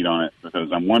had the heat on it,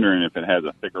 because I'm wondering if it has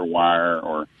a thicker wire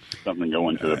or something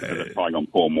going to it, because it's probably going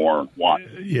to pull more watts.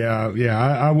 Yeah,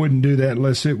 I wouldn't do that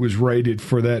unless it was rated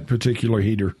for that particular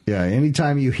heater. Yeah,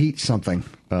 anytime you heat something,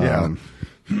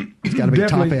 it's got to be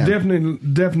top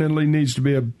end. Definitely needs to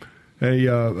be a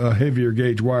heavier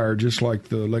gauge wire, just like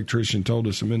the electrician told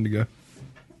us a minute ago.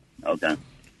 Okay.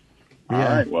 All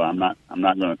right. Well, I'm not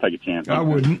going to take a chance. I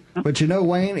wouldn't. But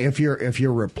Wayne, if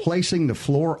you're replacing the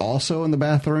floor also in the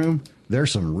bathroom,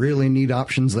 there's some really neat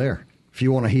options there. If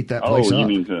you want to heat that place up. Oh, you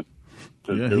mean to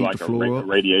do like a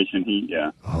radiation heat?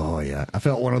 Yeah. Oh yeah, I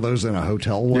felt one of those in a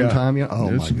hotel one time. Yeah.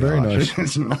 Oh it's my very gosh, nice.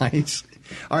 It's nice.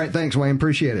 All right, thanks, Wayne.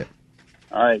 Appreciate it.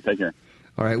 All right, take care.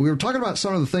 All right, we were talking about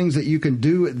some of the things that you can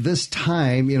do at this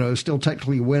time, still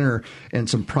technically winter, and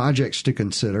some projects to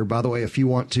consider. By the way, if you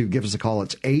want to give us a call,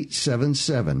 it's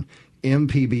 877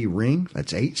 MPB ring.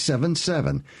 That's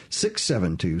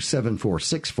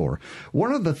 877-672-7464.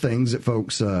 One of the things that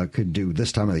folks could do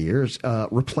this time of the year is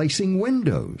replacing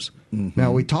windows. Mm-hmm.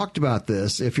 Now, we talked about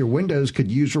this. If your windows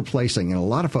could use replacing, and a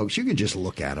lot of folks, you can just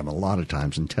look at them a lot of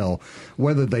times and tell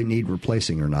whether they need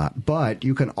replacing or not. But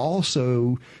you can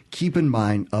also keep in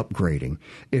mind upgrading.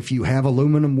 If you have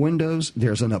aluminum windows,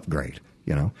 there's an upgrade,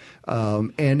 and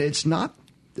it's not.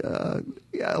 A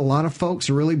lot of folks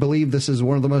really believe this is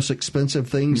one of the most expensive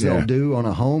things they'll do on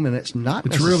a home, and it's not.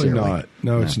 It's really not.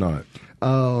 No, it's not.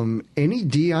 Any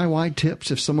DIY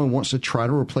tips if someone wants to try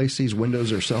to replace these windows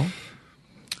themselves?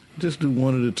 Just do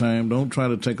one at a time. Don't try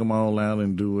to take them all out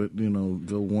and do it.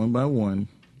 Go one by one.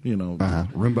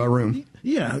 Room by room.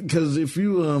 Yeah, because if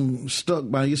you stuck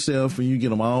by yourself and you get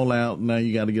them all out, now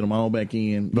you got to get them all back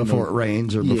in before it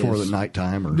rains or before the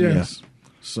nighttime. Or yes.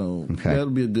 So that'll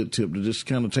be a good tip to just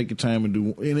kind of take your time and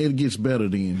do, and it gets better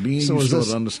then. Then you start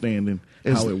understanding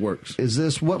how it works. Is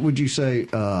this, what would you say,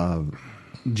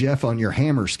 Jeff, on your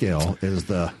hammer scale is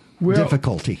the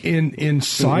difficulty? In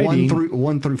siding.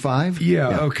 1 through 5?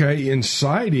 Yeah, okay. In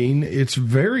siding, it's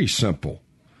very simple.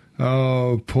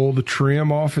 Pull the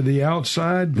trim off of the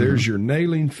outside. There's your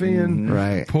nailing fin. Mm-hmm.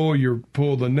 Right.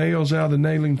 Pull the nails out of the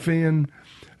nailing fin.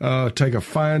 Take a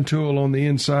fine tool on the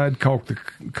inside, cut the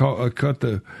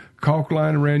caulk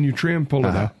line around your trim, pull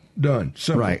it out. Done.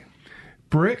 Simple. Right.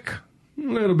 Brick, a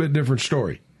little bit different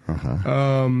story.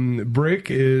 Brick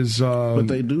is... but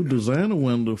they do design a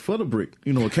window for the brick,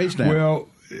 a case down. Well,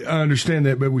 I understand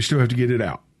that, but we still have to get it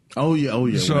out. Oh, yeah.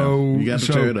 So you got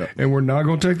to tear it up. And we're not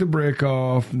going to take the brick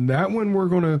off. That one we're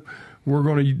going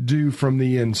to do from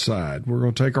the inside. We're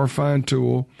going to take our fine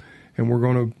tool, and we're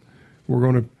going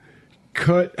to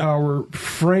cut our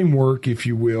framework, if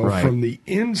you will, from the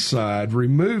inside,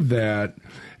 remove that,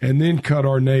 and then cut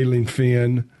our nailing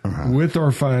fin with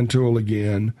our fine tool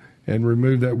again and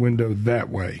remove that window that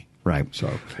way. Right. So,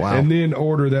 and then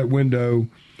order that window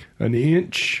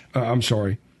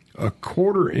a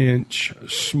quarter inch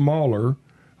smaller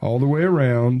all the way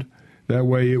around. That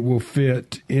way it will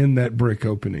fit in that brick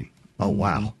opening. Oh,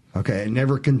 wow. Okay, I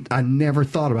never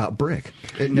thought about brick.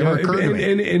 It never occurred to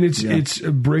me. And it's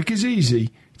brick is easy.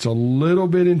 It's a little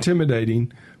bit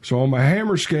intimidating. So on my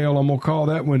hammer scale, I'm gonna call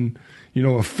that one,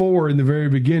 a 4 in the very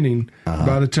beginning.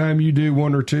 By the time you do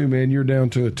 1 or 2, man, you're down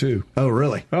to a 2. Oh,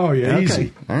 really? Oh, yeah,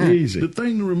 easy, right. easy. The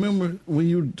thing to remember when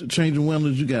you're changing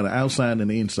windows, you got an outside and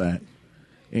an inside.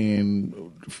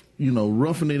 And,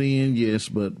 roughing it in, yes,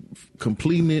 but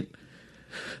completing it,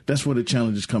 that's where the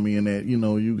challenges come in at.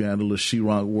 You got a little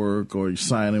sheetrock work or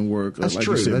siding work. Or, That's like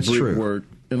true. you said, That's brick true. work.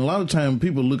 And a lot of times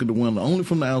people look at the window only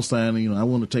from the outside and, I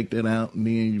want to take that out. And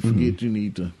then you forget you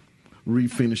need to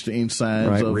refinish the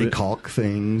insides of it. Recalk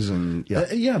things. And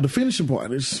the finishing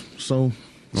part is so...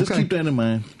 Just keep that in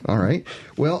mind. All right.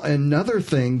 Well, another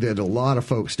thing that a lot of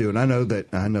folks do, and I know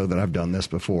that I've done this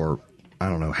before, I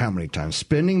don't know how many times,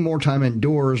 spending more time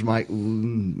indoors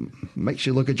makes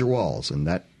you look at your walls, and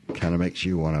that kind of makes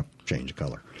you want to change the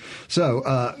color.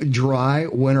 So dry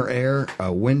winter air,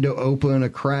 a window open, a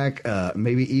crack,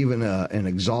 maybe even an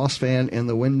exhaust fan in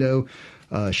the window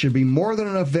should be more than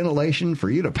enough ventilation for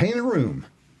you to paint a room.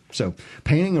 So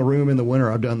painting a room in the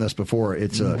winter, I've done this before.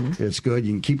 It's good.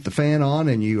 You can keep the fan on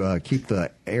and you keep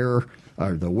the air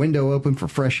or the window open for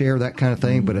fresh air, that kind of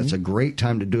thing. But it's a great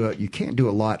time to do it. You can't do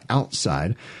a lot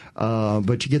outside,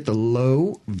 but you get the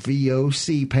low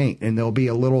VOC paint, and there'll be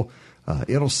a little.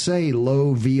 It'll say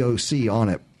low VOC on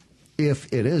it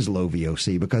if it is low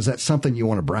VOC, because that's something you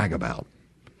want to brag about.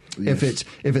 Yes.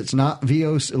 If it's not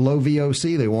low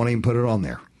VOC, they won't even put it on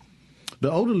there.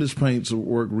 The odorless paints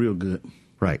work real good.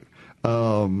 Right.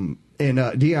 And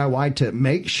DIY tip,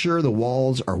 make sure the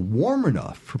walls are warm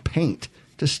enough for paint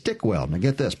to stick well. Now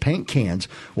get this, paint cans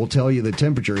will tell you the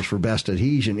temperatures for best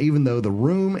adhesion. Even though the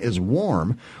room is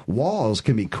warm, walls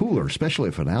can be cooler, especially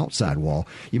if an outside wall.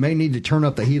 You may need to turn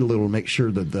up the heat a little to make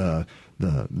sure that the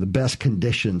best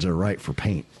conditions are right for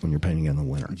paint when you're painting in the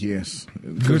winter. Yes.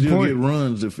 Because you'll get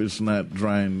runs if it's not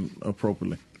drying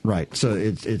appropriately. Right. So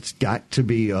it's got to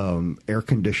be air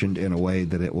conditioned in a way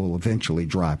that it will eventually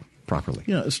dry properly.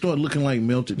 Yeah, it started looking like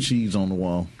melted cheese on the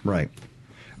wall. Right.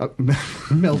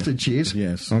 Melted cheese?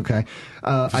 Yes. Okay.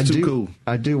 Cool.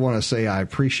 I do want to say I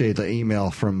appreciate the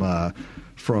email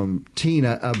from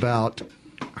Tina about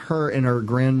her and her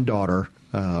granddaughter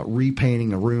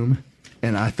repainting a room.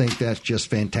 And I think that's just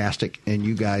fantastic, and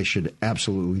you guys should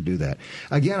absolutely do that.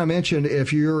 Again, I mentioned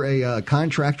if you're a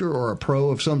contractor or a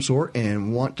pro of some sort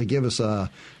and want to give us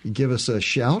a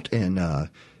shout and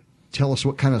tell us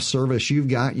what kind of service you've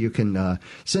got, you can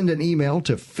send an email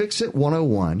to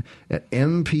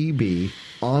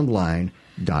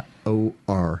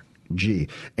fixit101@mpbonline.org.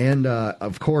 And,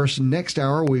 of course, next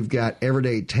hour we've got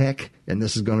Everyday Tech, and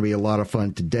this is going to be a lot of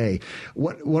fun today.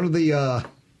 One of the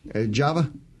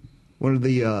Java? One of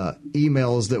the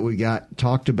emails that we got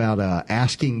talked about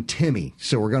asking Timmy.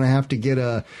 So we're going to have to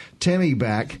get Timmy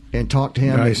back and talk to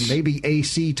him. Nice. Maybe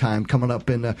AC time coming up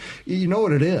in you know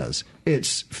what it is.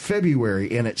 It's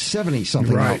February and it's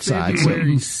 70-something outside.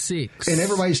 February 6th. And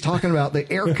everybody's talking about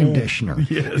the air conditioner.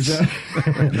 Yes.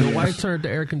 The wife turned the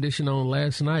air conditioner on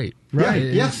last night. Right.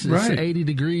 It's 80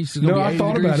 degrees. It's going to be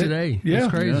 80 degrees today. Yeah.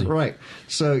 It's crazy. Yeah. Right.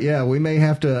 So, we may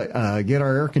have to get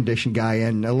our air conditioning guy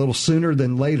in a little sooner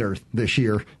than later this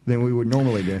year than we would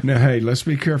normally do. Now, hey, let's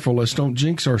be careful. Let's don't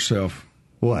jinx ourselves.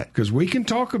 What? Because we can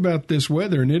talk about this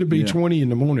weather, and it'll be 20 in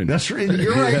the morning. That's right.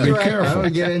 You're right. Be careful. I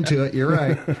would get into it. You're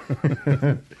right.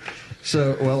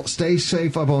 So, stay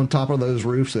safe up on top of those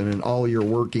roofs and in all your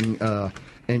working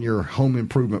and your home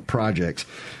improvement projects.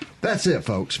 That's it,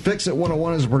 folks. Fix It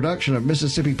 101 is a production of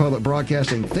Mississippi Public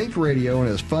Broadcasting Think Radio and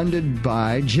is funded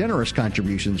by generous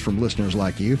contributions from listeners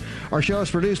like you. Our show is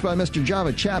produced by Mr.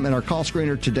 Java Chapman. Our call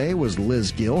screener today was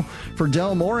Liz Gill. For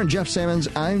Del Moore and Jeff Sammons,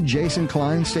 I'm Jason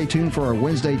Klein. Stay tuned for our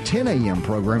Wednesday 10 a.m.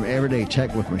 program, Everyday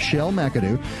Tech with Michelle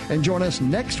McAdoo. And join us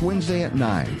next Wednesday at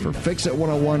 9 for Fix It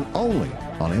 101 only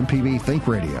on MPB Think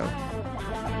Radio.